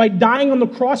you by dying on the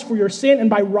cross for your sin and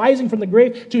by rising from the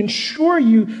grave to ensure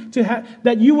you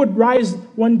that you would rise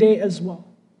one day as well.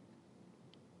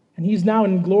 And he's now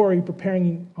in glory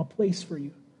preparing a place for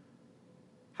you.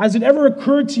 Has it ever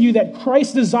occurred to you that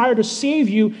Christ's desire to save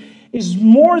you is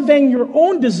more than your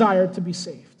own desire to be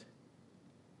saved?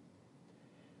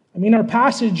 In our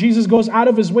passage, Jesus goes out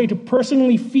of his way to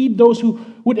personally feed those who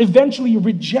would eventually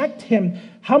reject him.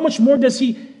 How much more does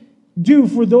he do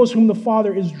for those whom the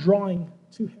Father is drawing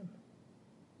to him?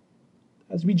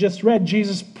 As we just read,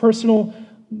 Jesus' personal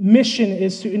mission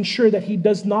is to ensure that he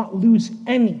does not lose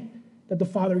any that the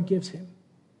Father gives him,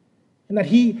 and that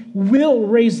he will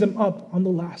raise them up on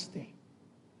the last day.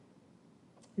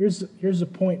 Here's the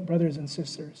point, brothers and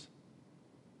sisters.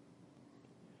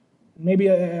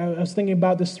 Maybe I was thinking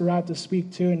about this throughout this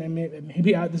week too, and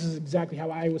maybe this is exactly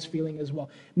how I was feeling as well.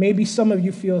 Maybe some of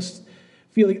you feel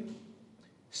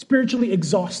spiritually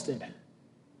exhausted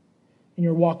in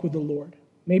your walk with the Lord.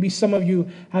 Maybe some of you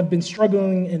have been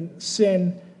struggling in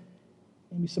sin.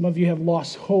 Maybe some of you have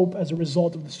lost hope as a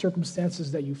result of the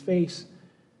circumstances that you face.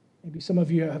 Maybe some of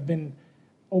you have been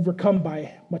overcome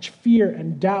by much fear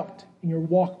and doubt in your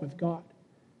walk with God.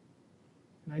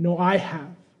 And I know I have.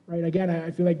 Right? Again,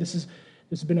 I feel like this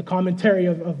has been a commentary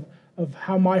of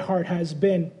how my heart has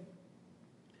been.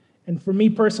 And for me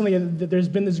personally, there's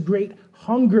been this great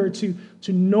hunger to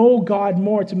know God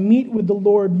more, to meet with the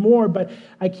Lord more. But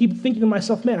I keep thinking to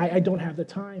myself, man, I don't have the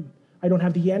time. I don't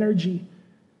have the energy.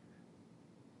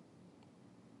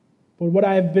 But what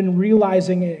I have been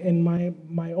realizing in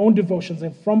my own devotions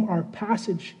and from our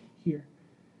passage here,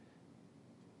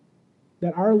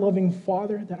 that our loving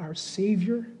Father, that our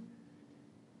Savior,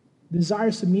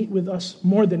 desires to meet with us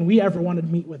more than we ever wanted to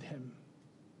meet with him.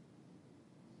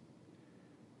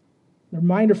 The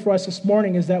reminder for us this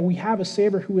morning is that we have a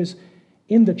Savior who is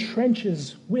in the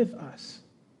trenches with us,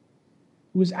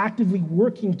 who is actively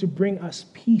working to bring us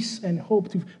peace and hope,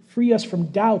 to free us from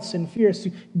doubts and fears,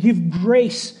 to give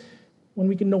grace when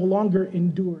we can no longer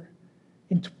endure,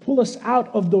 and to pull us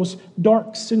out of those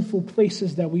dark, sinful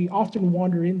places that we often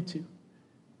wander into.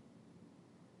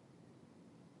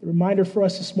 The reminder for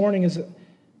us this morning is that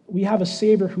we have a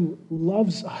Savior who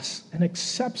loves us and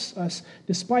accepts us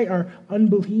despite our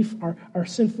unbelief, our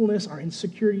sinfulness, our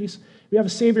insecurities. We have a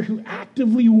Savior who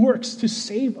actively works to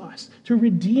save us, to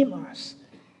redeem us.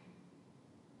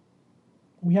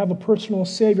 We have a personal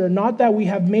Savior, not that we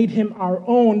have made him our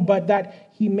own, but that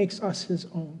he makes us his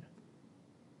own.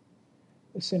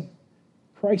 Listen,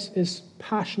 Christ is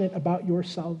passionate about your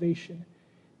salvation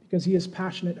because he is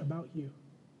passionate about you.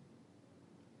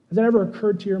 Has that ever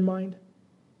occurred to your mind?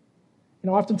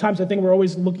 Oftentimes I think we're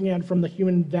always looking at it from the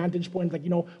human vantage point, like,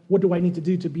 what do I need to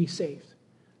do to be saved?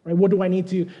 Right? What do I need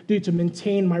to do to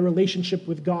maintain my relationship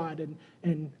with God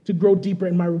and to grow deeper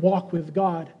in my walk with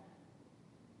God?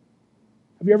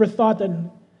 Have you ever thought that,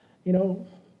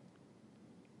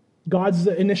 God's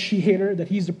the initiator, that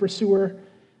he's the pursuer?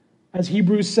 As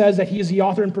Hebrews says, that he is the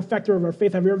author and perfecter of our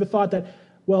faith. Have you ever thought that,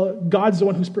 God's the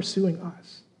one who's pursuing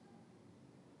us?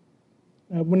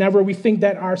 Whenever we think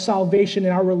that our salvation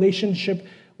and our relationship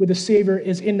with the Savior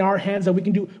is in our hands, that we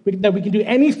can do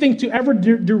anything to ever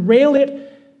derail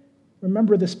it,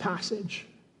 remember this passage.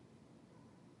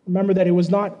 Remember that it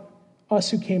was not us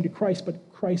who came to Christ, but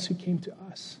Christ who came to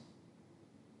us.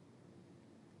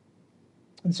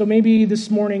 And so maybe this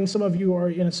morning, some of you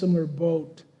are in a similar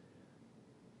boat.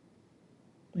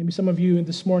 Maybe some of you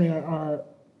this morning are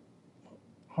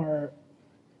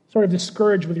sort of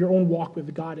discouraged with your own walk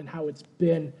with God and how it's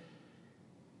been.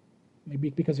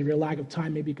 Maybe because of your lack of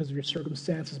time, maybe because of your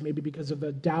circumstances, maybe because of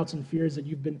the doubts and fears that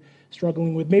you've been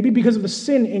struggling with, maybe because of the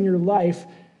sin in your life.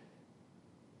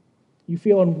 You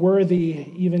feel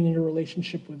unworthy even in your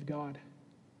relationship with God.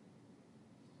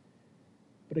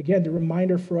 But again, the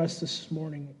reminder for us this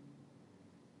morning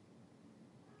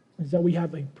is that we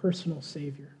have a personal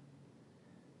Savior,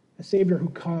 a Savior who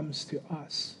comes to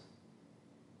us,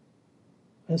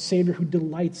 a Savior who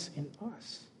delights in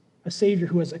us, a Savior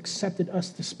who has accepted us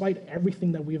despite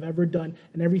everything that we've ever done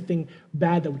and everything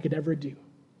bad that we could ever do.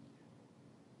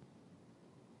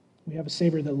 We have a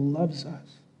Savior that loves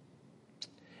us.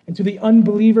 And to the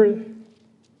unbeliever,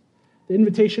 the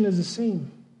invitation is the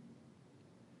same.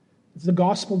 It's the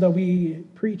gospel that we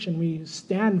preach and we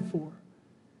stand for.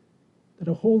 That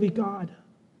a holy God,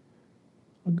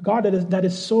 a God that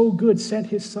is so good, sent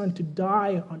his Son to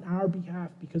die on our behalf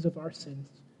because of our sins.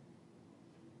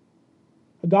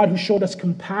 A God who showed us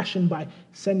compassion by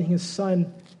sending his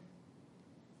Son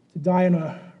to die on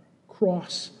a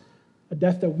cross, a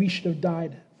death that we should have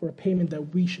died for, a payment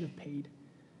that we should have paid.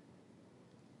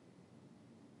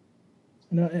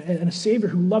 And a Savior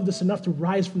who loved us enough to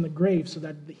rise from the grave so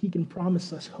that he can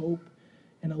promise us hope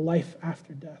and a life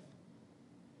after death.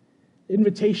 The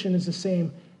invitation is the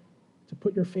same, to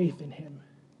put your faith in him.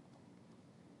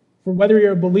 For whether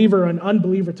you're a believer or an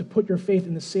unbeliever, to put your faith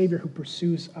in the Savior who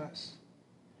pursues us.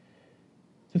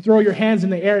 To throw your hands in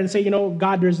the air and say,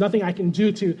 God, there's nothing I can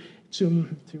do to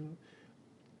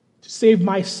save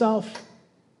myself,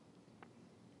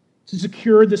 to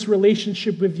secure this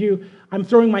relationship with you. I'm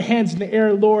throwing my hands in the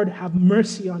air. Lord, have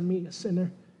mercy on me, a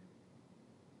sinner.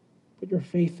 Put your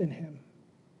faith in him.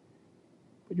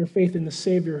 Put your faith in the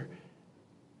Savior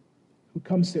who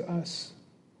comes to us,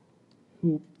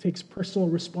 who takes personal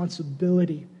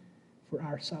responsibility for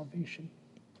our salvation.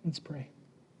 Let's pray.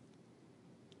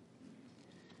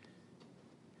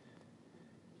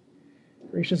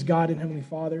 Gracious God and Heavenly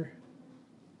Father,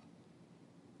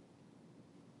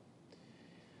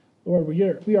 Lord,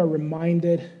 we are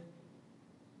reminded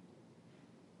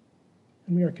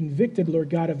and we are convicted, Lord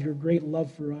God, of your great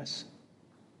love for us.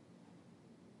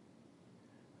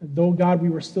 Though, God, we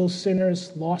were still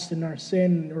sinners, lost in our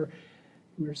sin, or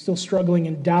we were still struggling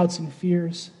in doubts and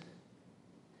fears,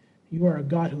 you are a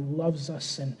God who loves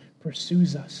us and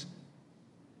pursues us.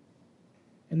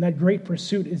 And that great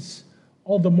pursuit is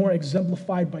all the more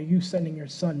exemplified by you sending your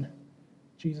Son,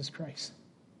 Jesus Christ.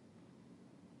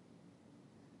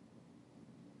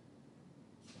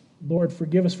 Lord,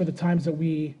 forgive us for the times that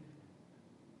we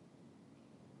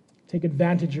take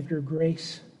advantage of your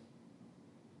grace,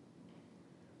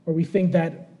 or we think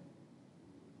that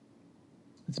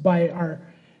it's by our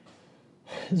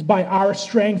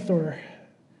strength or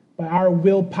by our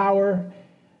willpower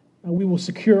we will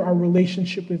secure our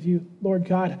relationship with you. Lord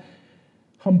God,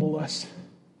 humble us.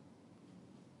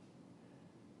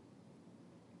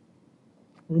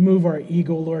 Remove our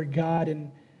ego, Lord God,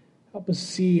 and help us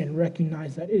see and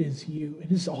recognize that it is you.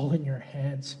 It is all in your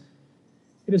hands.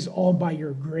 It is all by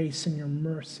your grace and your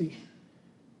mercy.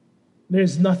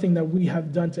 There's nothing that we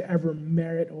have done to ever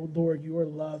merit, oh Lord, your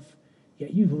love.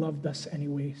 Yet you loved us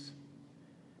anyways.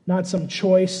 Not some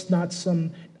choice, not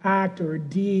some act or a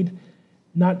deed,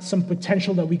 not some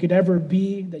potential that we could ever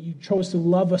be, that you chose to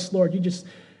love us, Lord. You just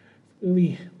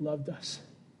really loved us.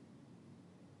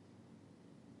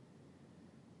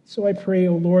 So I pray,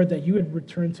 O Lord, that you would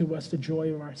return to us the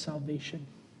joy of our salvation.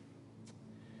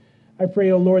 I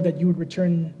pray, O Lord, that you would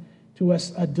return to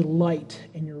us a delight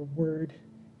in your word,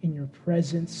 in your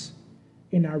presence,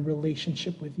 in our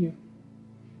relationship with you.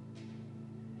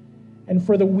 And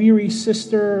for the weary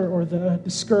sister or the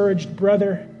discouraged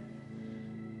brother,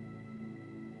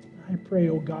 I pray,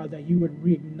 O God, that you would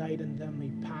reignite in them a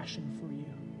passion for you.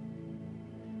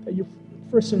 That you,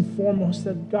 first and foremost,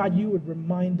 that God, you would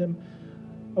remind them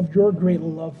of your great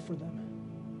love for them.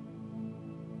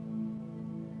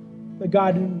 That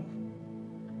God,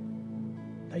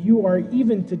 that you are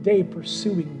even today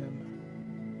pursuing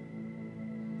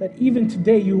them. That even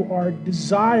today you are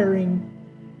desiring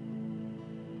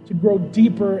to grow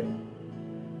deeper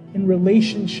in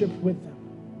relationship with them.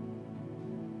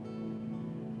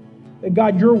 That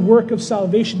God, your work of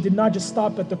salvation did not just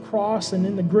stop at the cross and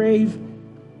in the grave,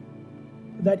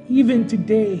 that even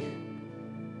today,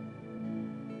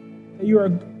 that you are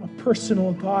a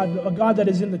personal God, a God that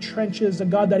is in the trenches, a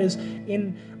God that is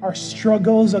in our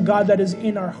struggles, a God that is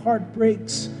in our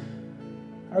heartbreaks,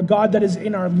 a God that is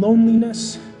in our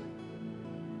loneliness.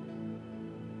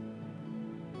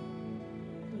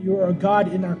 You are a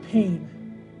God in our pain.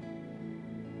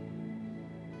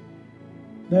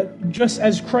 That just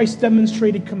as Christ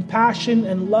demonstrated compassion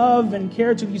and love and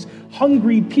care to these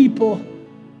hungry people,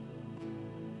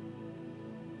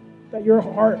 that your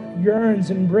heart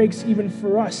yearns and breaks even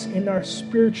for us in our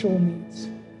spiritual needs.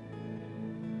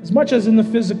 As much as in the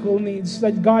physical needs,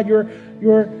 that God, your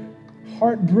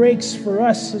heart breaks for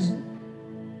us as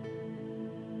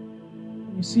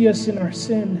you see us in our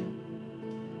sin.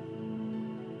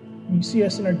 You see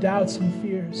us in our doubts and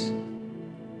fears.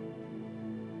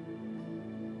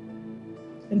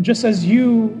 And just as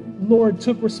you, Lord,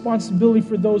 took responsibility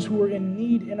for those who were in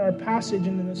need in our passage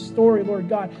and in the story, Lord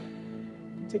God,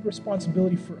 you take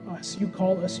responsibility for us. You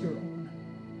call us your own.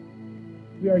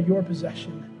 We are your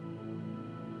possession.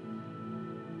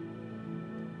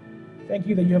 Thank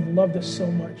you that you have loved us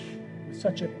so much with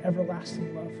such an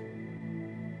everlasting love,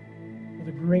 with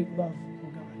a great love, oh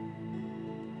God.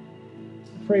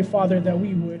 I pray, Father, that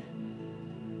we would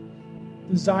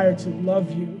desire to love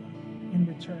you in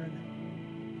return,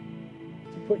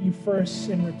 to put you first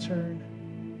in return,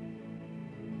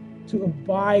 to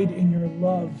abide in your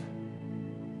love.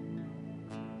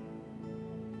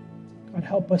 God,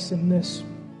 help us in this.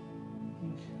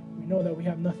 We know that we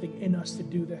have nothing in us to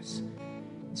do this.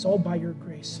 It's all by your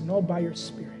grace and all by your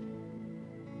Spirit.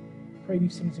 I pray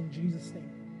these things in Jesus'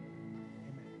 name.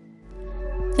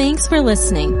 Amen. Thanks for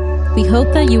listening. We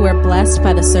hope that you were blessed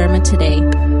by the sermon today.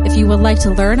 If you would like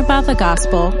to learn about the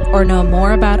gospel or know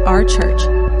more about our church,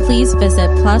 please visit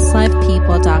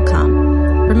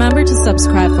pluslifepeople.com. Remember to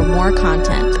subscribe for more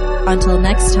content. Until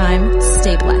next time,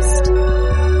 stay blessed.